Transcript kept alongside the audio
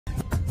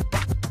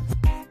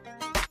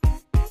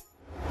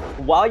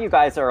While you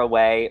guys are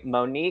away,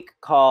 Monique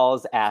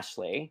calls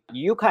Ashley.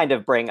 You kind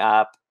of bring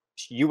up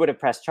you would have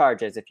pressed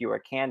charges if you were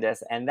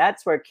Candiace, and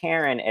that's where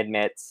Karen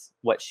admits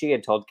what she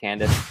had told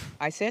Candiace.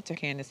 I said to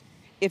Candiace,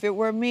 if it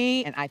were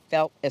me and I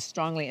felt as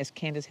strongly as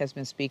Candiace has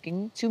been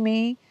speaking to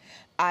me,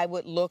 I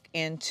would look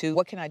into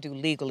what can I do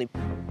legally.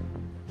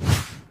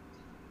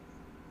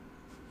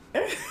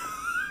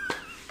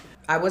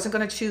 I wasn't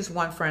going to choose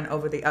one friend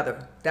over the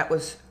other. That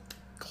was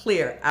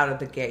clear out of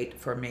the gate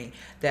for me,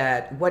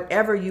 that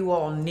whatever you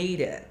all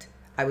needed,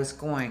 I was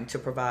going to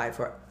provide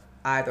for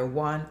either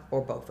one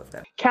or both of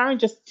them. Karen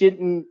just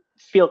didn't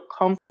feel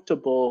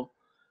comfortable.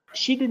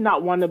 She did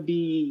not want to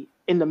be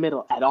in the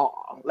middle at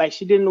all. Like,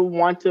 she didn't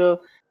want to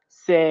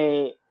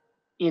say,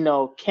 you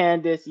know,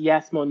 Candiace,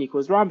 yes, Monique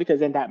was wrong, because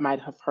then that might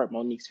have hurt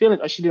Monique's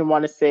feelings. Or she didn't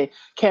want to say,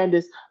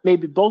 Candiace,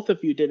 maybe both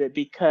of you did it,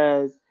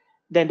 because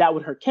then that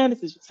would hurt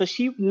Candiace. So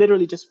she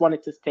literally just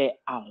wanted to stay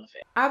out of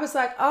it. I was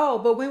like, oh,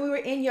 but when we were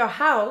in your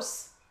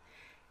house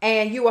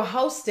and you were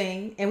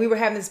hosting and we were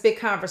having this big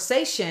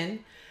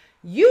conversation,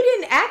 you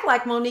didn't act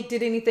like Monique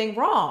did anything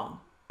wrong.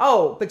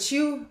 Oh, but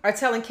you are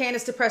telling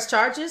Candiace to press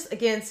charges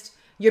against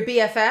your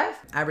BFF?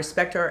 I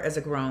respect her as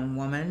a grown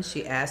woman.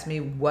 She asked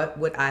me what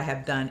would I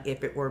have done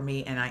if it were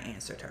me, and I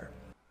answered her.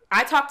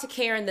 I talked to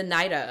Karen the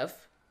night of,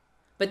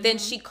 but then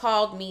she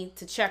called me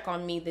to check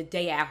on me the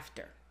day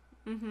after.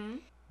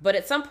 But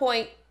at some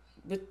point,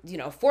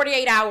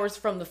 48 hours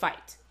from the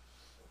fight,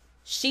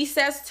 she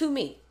says to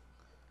me,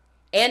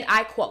 and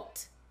I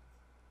quote,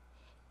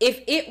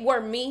 "If it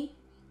were me,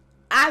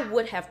 I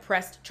would have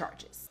pressed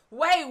charges."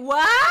 Wait,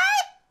 what?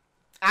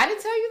 I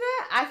didn't tell you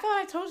that? I thought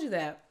I told you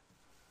that.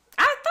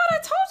 I thought I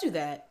told you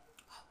that.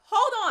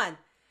 Hold on.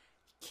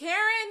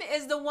 Karen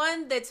is the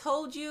one that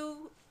told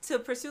you to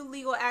pursue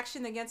legal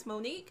action against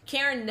Monique?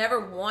 Karen never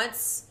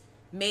once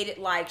made it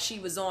like she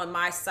was on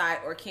my side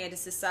or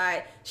Candiace's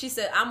side. She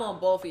said, I'm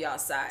on both of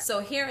y'all's side. So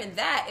hearing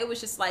that, it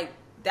was just like,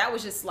 that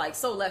was just like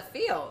so left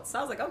field. So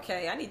I was like,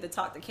 okay, I need to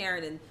talk to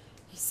Karen and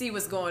see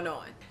what's going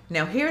on.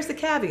 Now, here's the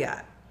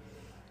caveat.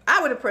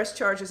 I would have pressed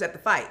charges at the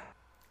fight.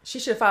 She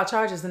should have filed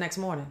charges the next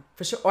morning,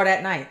 for sure, or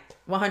that night,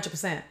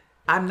 100%.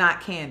 I'm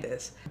not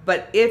Candiace.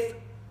 But if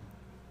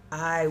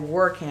I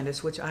were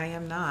Candiace, which I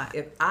am not,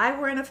 if I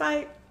were in a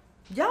fight,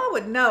 y'all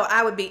would know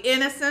I would be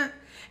innocent.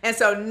 And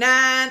so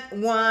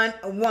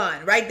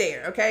 911 right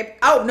there, okay?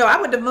 Oh, no, I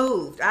would have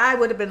moved. I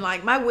would have been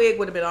like, my wig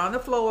would have been on the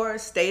floor,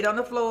 stayed on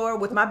the floor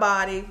with my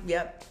body,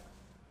 yep.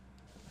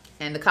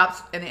 And the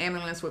cops and the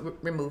ambulance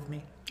would remove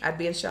me. I'd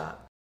be in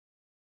shock.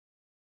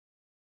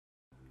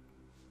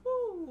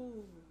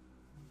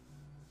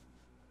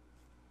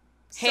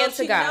 Hands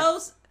to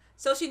God.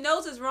 So she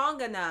knows it's wrong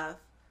enough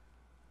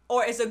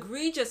or it's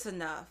egregious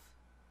enough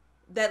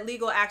that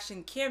legal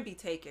action can be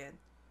taken,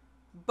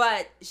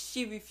 but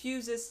she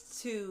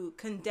refuses to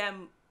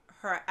condemn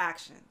her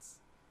actions.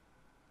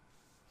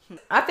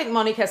 I think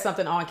Monique has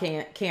something on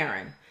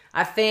Karen.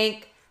 I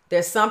think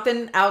there's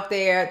something out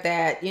there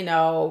that,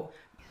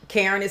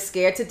 Karen is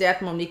scared to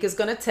death Monique is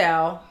going to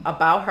tell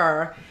about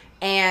her.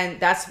 And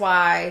that's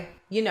why,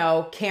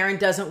 Karen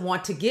doesn't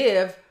want to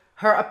give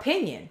her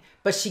opinion.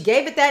 But she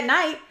gave it that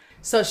night,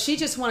 so she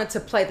just wanted to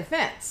play the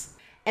fence.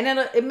 And then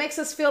it makes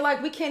us feel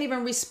like we can't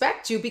even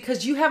respect you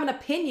because you have an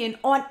opinion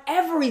on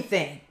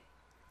everything.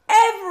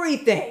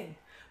 Everything.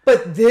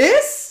 But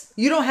this,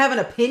 you don't have an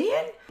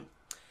opinion?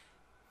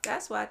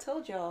 That's why I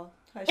told y'all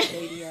her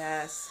shady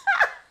ass.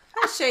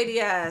 Her shady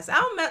ass.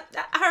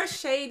 Her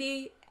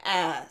shady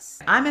ass.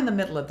 I'm in the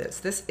middle of this.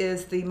 This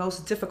is the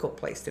most difficult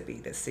place to be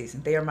this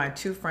season. They are my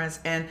two friends,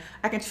 and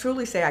I can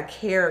truly say I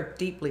care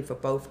deeply for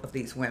both of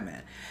these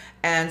women.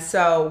 And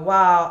so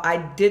while I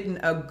didn't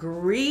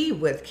agree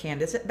with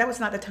Candiace, that was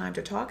not the time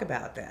to talk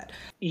about that.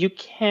 You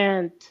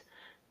can't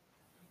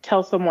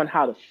tell someone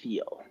how to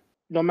feel.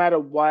 No matter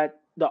what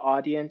the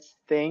audience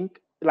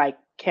think, like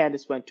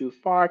Candiace went too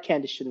far,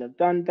 Candiace shouldn't have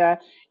done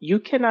that. You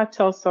cannot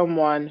tell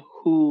someone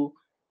who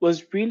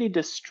was really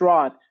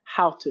distraught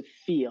how to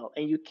feel.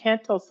 And you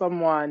can't tell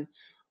someone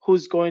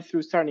who's going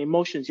through certain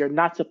emotions, you're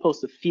not supposed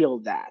to feel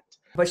that.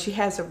 But she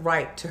has a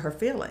right to her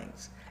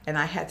feelings. And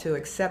I had to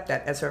accept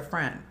that as her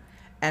friend.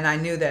 And I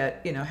knew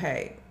that,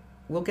 hey,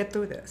 we'll get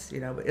through this.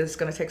 It's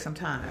going to take some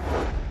time.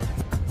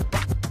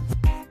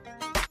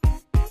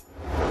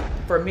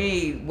 For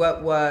me,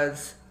 what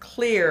was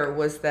clear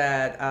was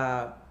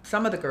that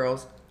some of the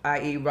girls,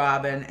 i.e.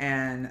 Robyn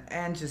and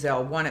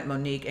Gizelle, wanted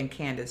Monique and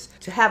Candiace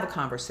to have a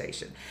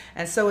conversation.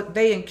 And so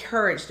they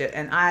encouraged it,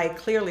 and I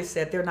clearly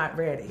said they're not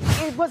ready.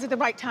 It wasn't the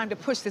right time to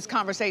push this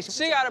conversation.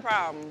 She got a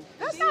problem.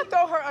 Let's not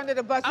throw her under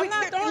the bus. I'm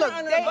not throwing her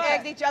under the bus. They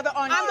egged each other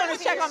on. I'm going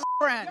to check on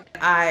my friend.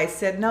 I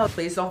said, no,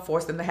 please don't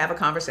force them to have a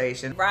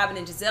conversation. Robyn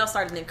and Gizelle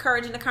started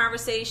encouraging the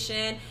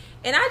conversation,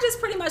 and I just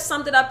pretty much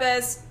summed it up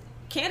as,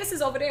 Candiace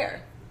is over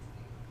there.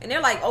 And they're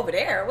like, over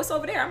there? What's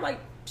over there? I'm like,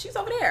 she's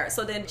over there.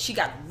 So then she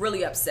got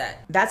really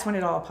upset. That's when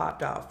it all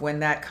popped off, when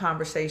that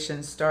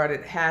conversation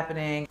started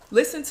happening.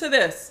 Listen to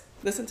this.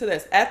 Listen to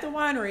this. At the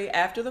winery,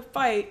 after the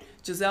fight,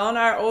 Gizelle and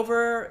I are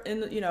over in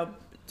the,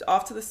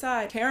 off to the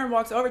side. Karen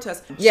walks over to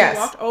us. Yes. She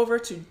walked over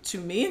to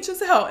me and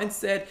Gizelle and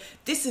said,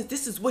 this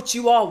is what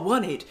you all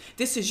wanted.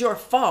 This is your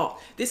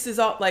fault. This is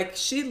all, like,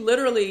 she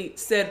literally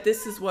said,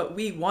 this is what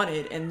we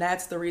wanted, and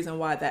that's the reason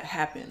why that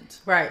happened.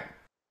 Right.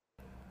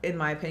 In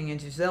my opinion,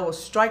 Gizelle will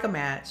strike a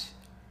match,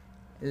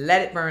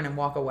 let it burn, and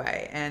walk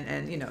away.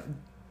 And you know,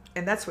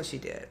 and that's what she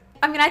did.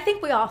 I mean, I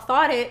think we all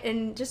thought it,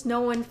 and just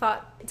no one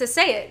thought to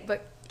say it,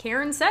 but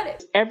Karen said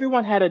it.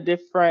 Everyone had a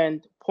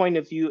different point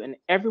of view, and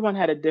everyone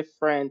had a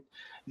different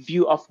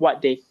view of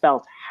what they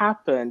felt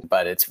happened.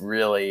 But it's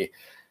really,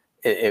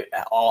 it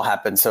all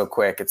happened so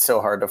quick. It's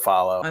so hard to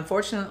follow.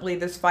 Unfortunately,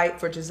 this fight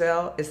for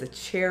Gizelle is the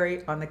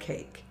cherry on the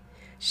cake.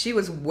 She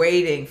was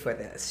waiting for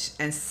this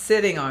and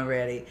sitting on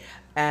ready.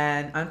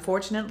 And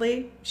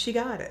unfortunately, she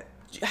got it.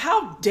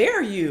 How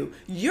dare you?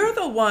 You're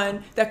the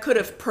one that could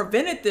have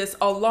prevented this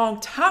a long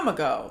time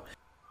ago.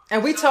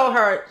 And we told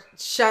her,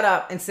 shut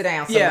up and sit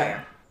down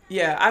somewhere.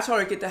 Yeah, I told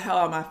her, get the hell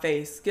out of my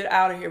face. Get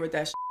out of here with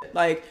that shit.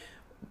 Like,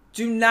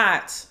 do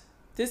not.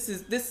 This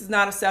is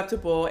not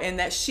acceptable. And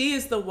that she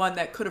is the one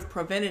that could have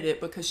prevented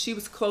it because she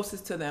was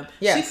closest to them.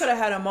 Yes. She could have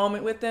had a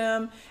moment with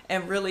them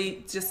and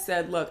really just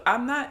said, look,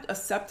 I'm not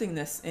accepting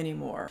this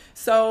anymore.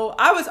 So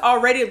I was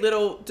already a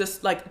little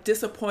just like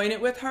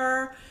disappointed with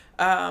her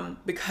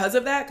because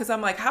of that. Because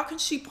I'm like, how can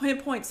she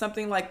pinpoint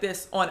something like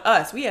this on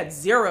us? We had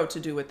zero to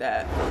do with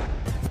that.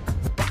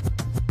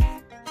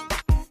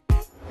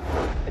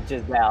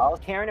 Gizelle,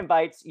 Karen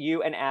invites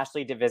you and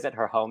Ashley to visit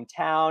her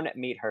hometown,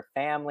 meet her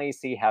family,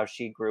 see how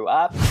she grew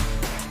up.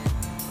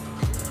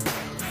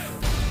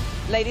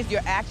 Ladies,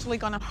 you're actually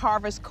gonna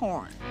harvest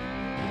corn.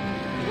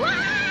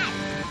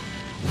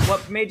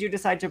 What made you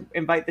decide to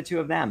invite the two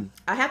of them?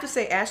 I have to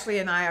say, Ashley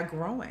and I are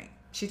growing.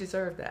 She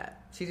deserved that.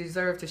 She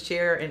deserved to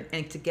share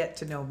and to get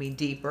to know me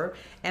deeper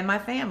and my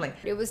family.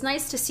 It was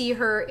nice to see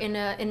her in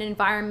an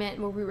environment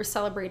where we were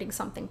celebrating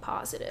something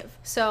positive.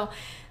 So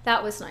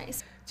that was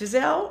nice.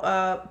 Gizelle,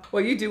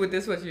 well, you do with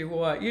this what you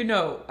want. You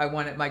know, I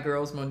wanted my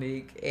girls,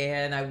 Monique,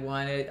 and I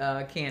wanted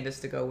Candiace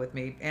to go with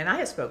me. And I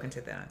had spoken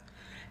to them.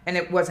 And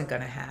it wasn't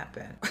going to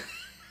happen.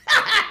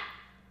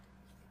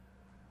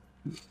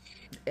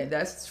 And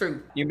that's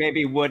true. You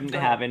maybe wouldn't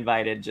have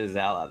invited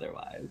Gizelle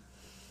otherwise.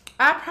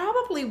 I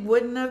probably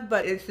wouldn't have,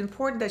 but it's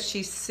important that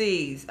she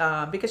sees,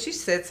 because she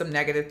said some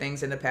negative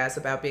things in the past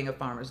about being a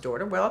farmer's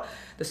daughter. Well,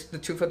 the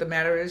truth of the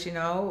matter is, you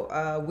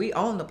know, we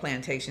own the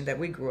plantation that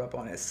we grew up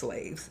on as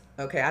slaves.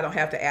 Okay, I don't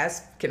have to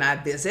ask, can I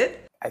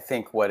visit? I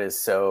think what is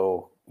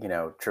so, you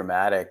know,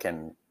 dramatic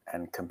and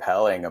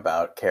compelling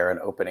about Karen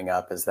opening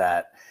up is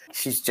that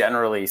she's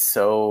generally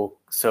so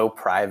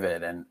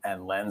private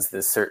and lends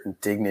this certain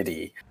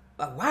dignity.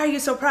 Why are you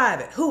so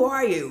private? Who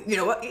are you? You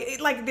know,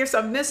 like there's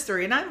a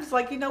mystery. And I was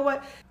like, you know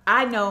what?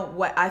 I know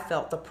what I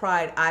felt, the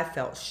pride I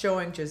felt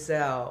showing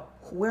Gizelle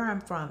where I'm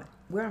from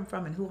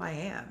and who I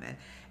am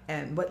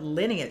and what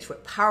lineage,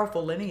 what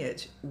powerful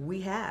lineage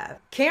we have.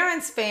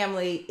 Karen's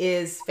family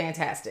is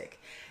fantastic.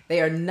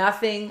 They are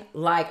nothing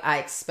like I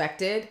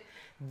expected.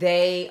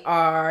 They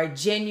are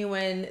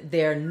genuine.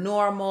 They're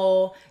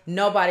normal.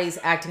 Nobody's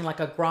acting like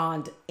a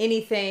grand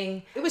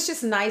anything. It was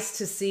just nice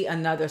to see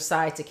another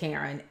side to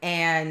Karen.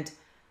 And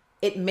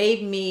it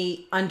made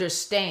me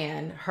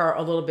understand her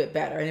a little bit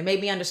better. And it made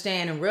me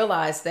understand and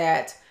realize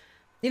that,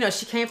 you know,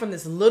 she came from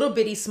this little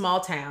bitty small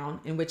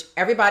town in which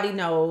everybody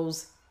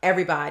knows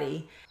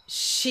everybody.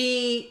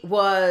 She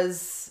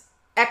was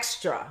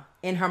extra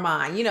in her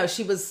mind. You know,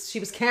 she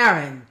was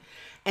Karen.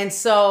 And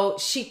so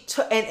she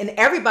took, and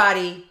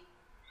everybody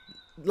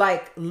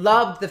like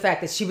loved the fact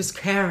that she was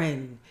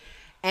Karen,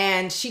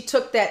 and she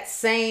took that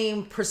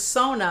same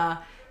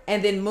persona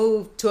and then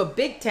moved to a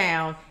big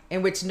town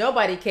in which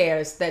nobody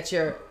cares that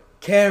you're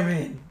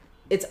Karen.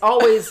 It's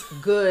always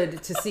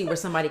good to see where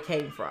somebody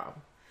came from.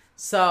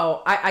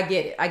 So I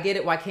get it. I get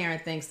it why Karen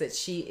thinks that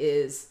she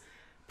is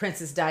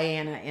Princess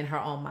Diana in her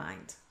own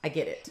mind. I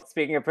get it.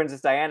 Speaking of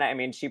Princess Diana, I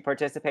mean, she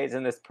participates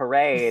in this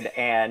parade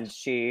and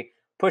she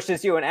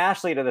pushes you and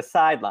Ashley to the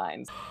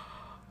sidelines.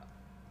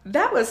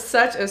 That was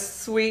such a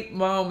sweet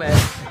moment.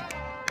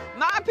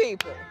 My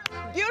people,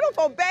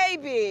 beautiful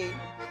baby.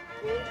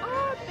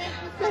 Oh,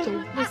 thank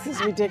you. This is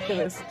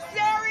ridiculous.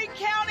 Surrey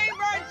County,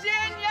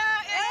 Virginia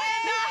is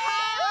in the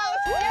house.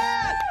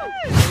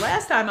 Yes.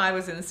 Last time I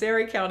was in the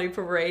Surrey County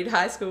parade,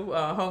 high school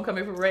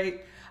homecoming parade,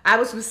 I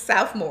was with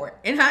sophomore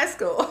in high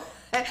school.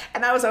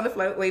 And I was on the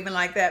float waving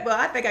like that. Well,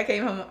 I think I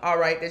came home all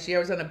right this year. I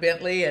was on a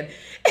Bentley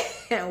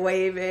and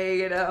waving,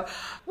 you know.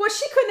 Well,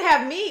 she couldn't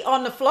have me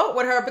on the float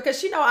with her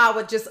because, you know, I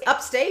would just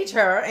upstage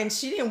her and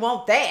she didn't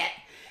want that.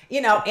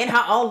 You know, in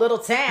her own little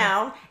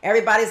town,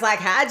 everybody's like,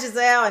 hi,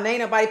 Gizelle, and ain't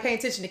nobody paying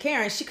attention to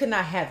Karen. She could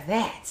not have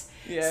that.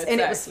 Yeah, exactly.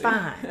 And it was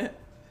fine.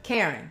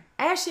 Karen,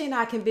 Ashley and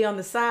I can be on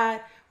the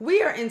side.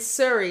 We are in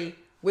Surrey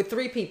with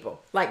 3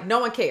 people. Like,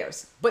 no one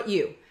cares but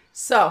you.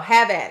 So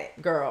have at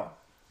it, girl.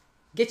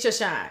 Get your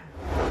shine.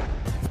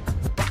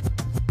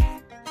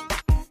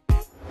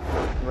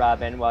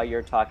 Robyn, while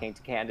you're talking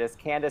to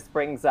Candiace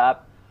brings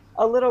up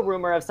a little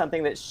rumor of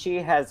something that she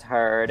has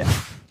heard.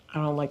 I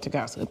don't like to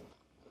gossip.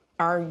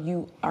 Are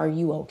you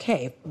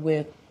okay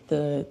with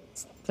the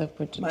stuff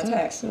with your My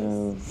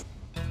taxes.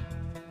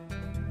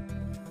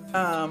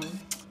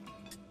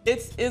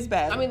 It's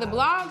bad. I mean, the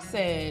blog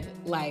said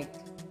like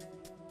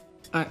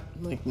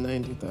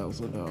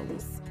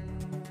 $90,000.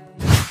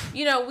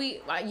 You know,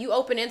 you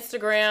open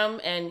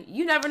Instagram and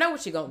you never know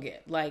what you're gonna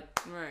get. Like,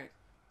 Right.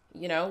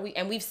 you know,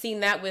 we've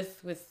seen that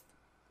with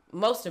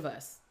most of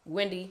us.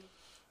 Wendy,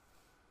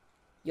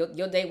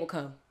 your day will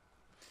come.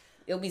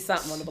 It'll be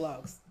something on the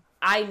blogs.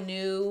 I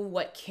knew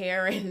what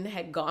Karen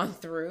had gone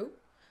through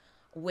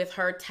with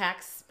her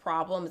tax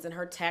problems and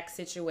her tax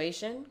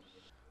situation,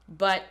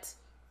 but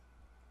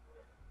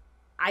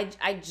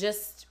I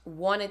just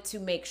wanted to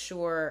make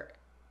sure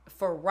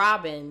for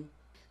Robyn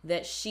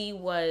that she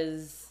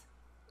was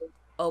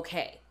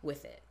okay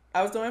with it.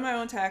 I was doing my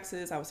own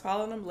taxes. I was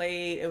filing them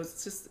late. It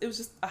was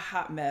just a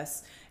hot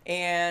mess.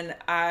 And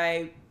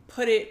I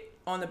put it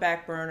on the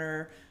back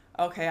burner.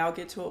 Okay, I'll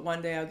get to it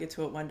one day. I'll get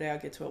to it one day. I'll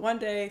get to it one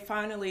day.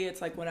 Finally,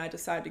 it's like when I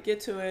decide to get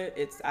to it,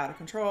 it's out of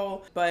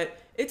control. But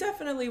it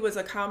definitely was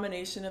a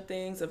combination of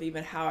things, of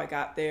even how I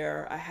got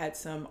there. I had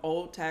some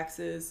old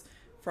taxes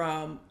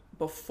from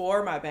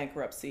before my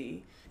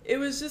bankruptcy. It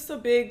was just a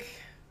big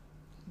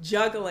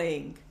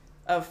juggling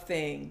of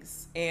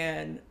things.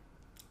 And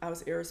I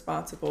was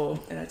irresponsible,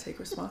 and I take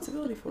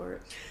responsibility for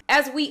it.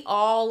 As we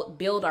all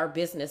build our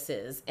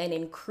businesses and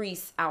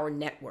increase our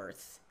net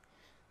worth,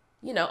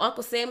 you know,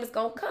 Uncle Sam is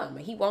gonna come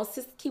and he wants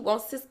his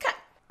cut.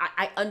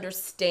 I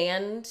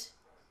understand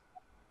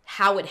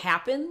how it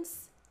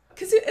happens.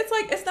 Cause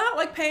it's not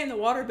like paying the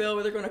water bill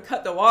where they're gonna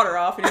cut the water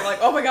off and you're like,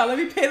 oh my God, let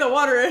me pay the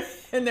water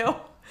and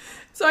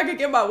so I could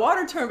get my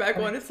water turned back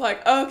on. It's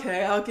like,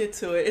 okay, I'll get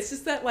to it. It's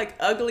just that like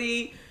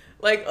ugly,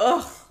 like,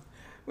 ugh.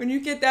 When you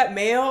get that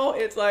mail,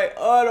 it's like,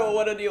 oh,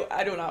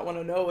 I do not want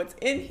to know what's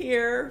in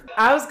here.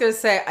 I was going to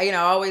say, you know,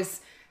 I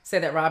always say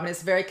that Robyn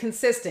is very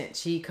consistent.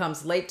 She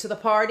comes late to the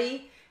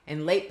party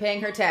and late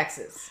paying her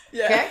taxes.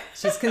 Yeah. Okay?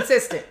 She's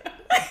consistent.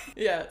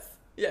 Yes.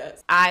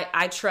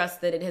 I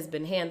trust that it has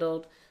been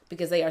handled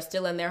because they are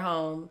still in their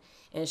home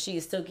and she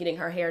is still getting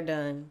her hair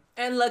done.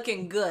 And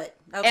looking good.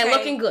 Okay? And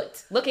looking good.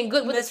 Looking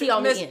good with the T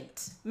on the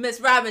end.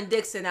 Miss Robyn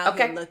Dixon out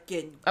here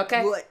looking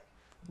good.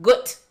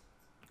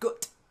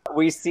 Good.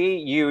 We see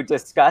you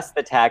discuss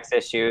the tax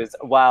issues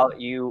while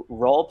you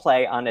role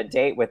play on a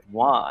date with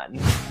Juan.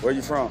 Where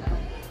you from?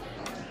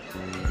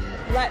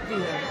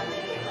 Latvia.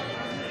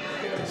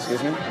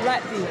 Excuse me?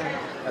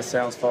 Latvia. That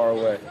sounds far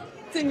away.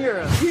 It's in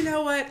Europe. You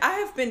know what? I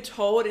have been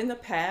told in the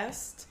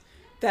past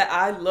that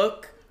I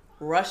look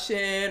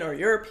Russian or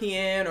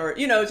European or,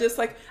 you know, just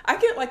like, I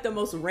get like the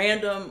most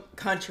random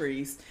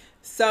countries.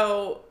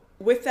 So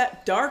with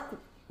that dark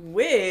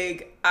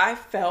wig, I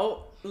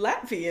felt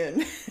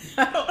Latvian.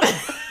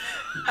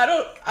 I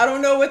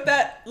don't know what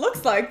that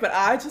looks like, but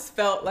I just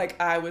felt like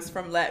I was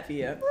from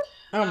Latvia.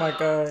 Oh my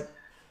God.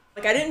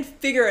 Like I didn't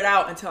figure it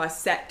out until I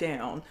sat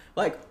down.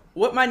 Like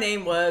what my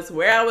name was,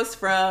 where I was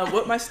from,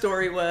 what my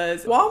story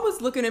was. Juan was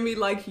looking at me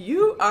like,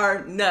 you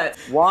are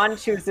nuts. Juan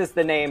chooses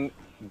the name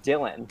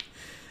Dylan.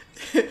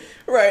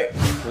 Right.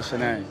 What's your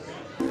name?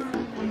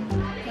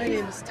 My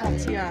name is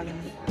Tatiana.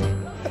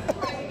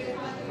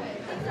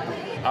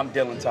 I'm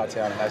Dylan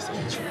Tatiana. Nice to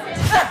meet you.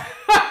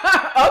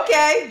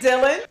 Okay,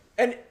 Dylan.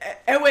 And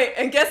wait,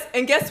 and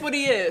guess what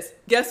he is?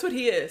 Guess what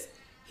he is?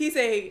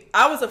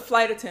 I was a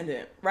flight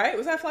attendant, right?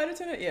 Was I a flight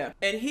attendant? Yeah.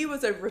 And he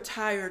was a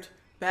retired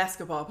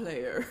basketball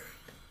player.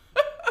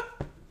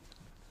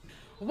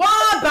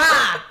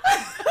 Wamba!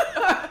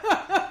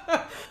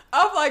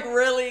 I'm like,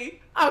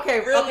 really? Okay,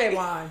 Really? okay,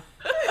 Juan.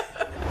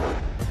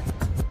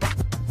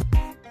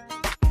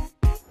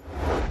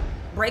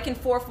 Breaking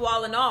fourth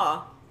wall and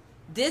all,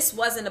 this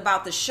wasn't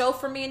about the show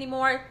for me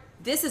anymore.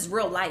 This is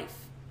real life.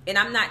 And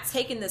I'm not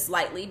taking this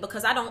lightly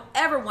because I don't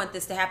ever want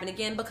this to happen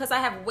again because I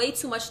have way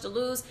too much to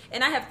lose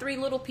and I have 3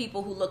 little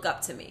people who look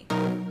up to me.